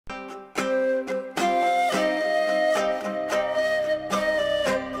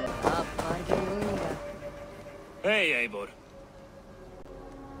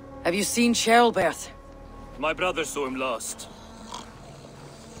Have you seen Ceolbert? My brother saw him last.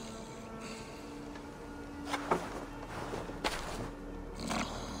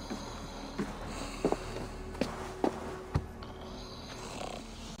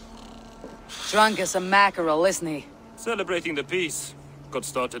 Drunk as a mackerel, isn't he? Celebrating the peace. Got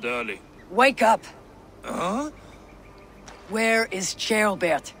started early. Wake up! Huh? Where is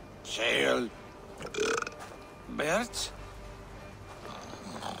Ceolbert? Ceolbert?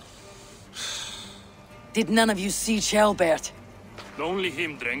 Did none of you see Ceolbert? Only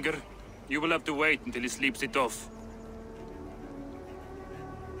him, Drenger. You will have to wait until he sleeps it off.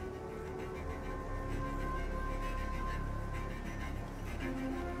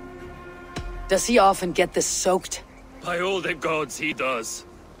 Does he often get this soaked? By all the gods, he does.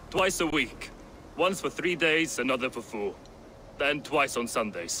 Twice a week. Once for 3 days, another for 4. Then twice on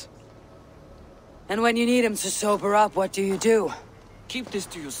Sundays. And when you need him to sober up, what do you do? Keep this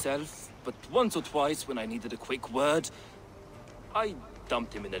to yourself, but once or twice when I needed a quick word, I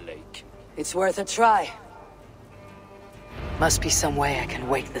dumped him in a lake. It's worth a try. Must be some way I can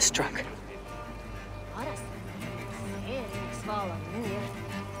wake this drunk.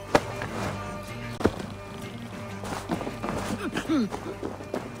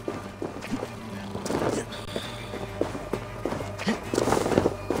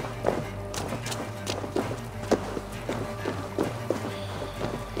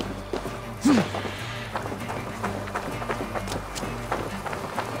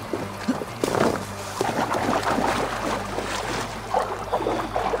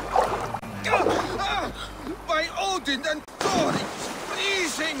 By Odin and Thor, it's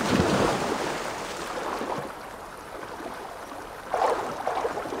freezing!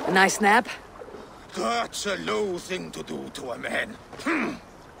 A nice nap? That's a low thing to do to a man.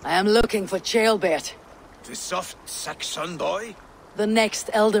 I am looking for Ceolbert. The soft Saxon boy The next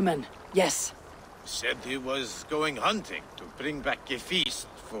Elderman, yes. said he was going hunting to bring back a feast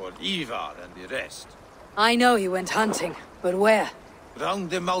for Ivar and the rest. I know he went hunting, but where? Round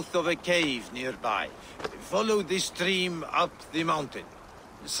the mouth of a cave nearby. Follow the stream up the mountain.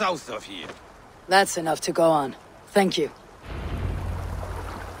 South of here. That's enough to go on. Thank you.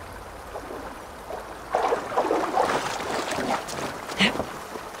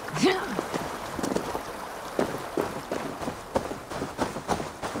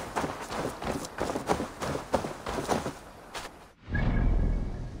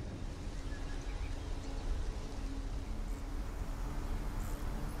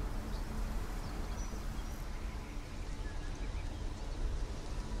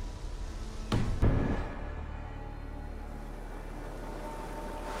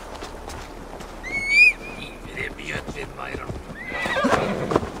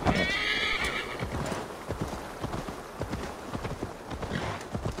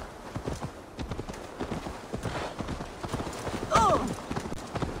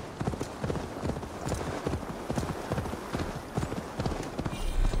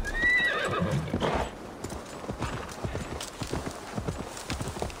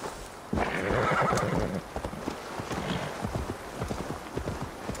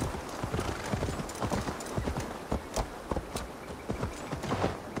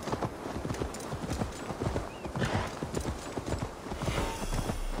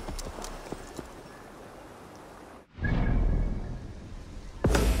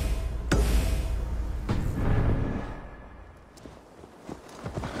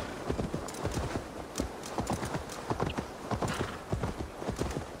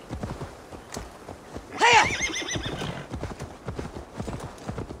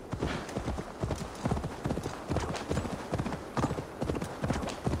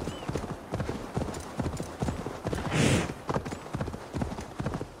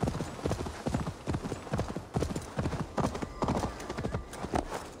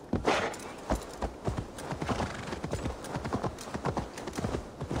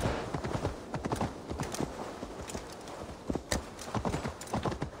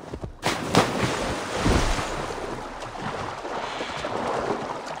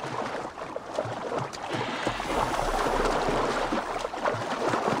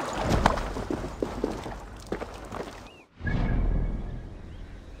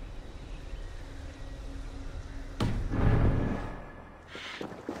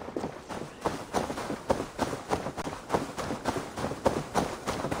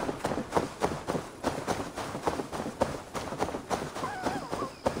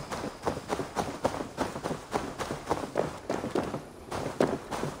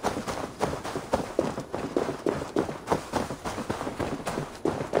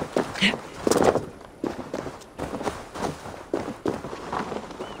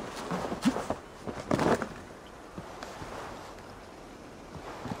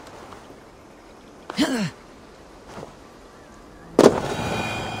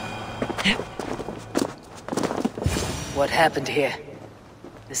 What happened here?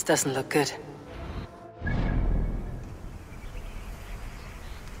 This doesn't look good.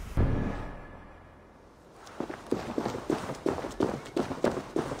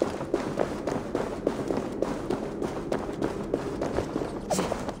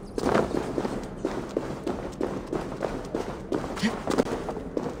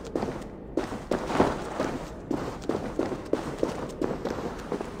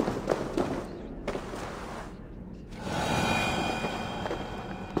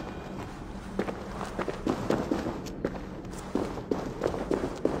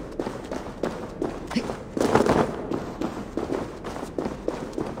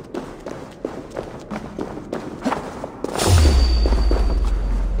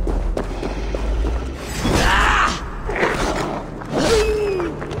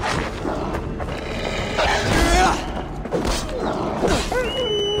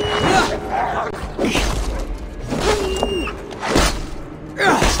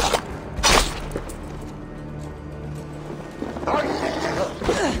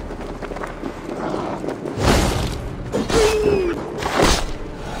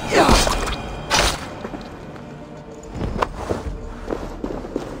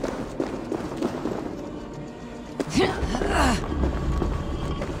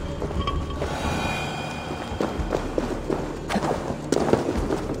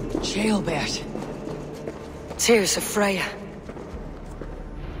 Ceolbert. Tears of Freya.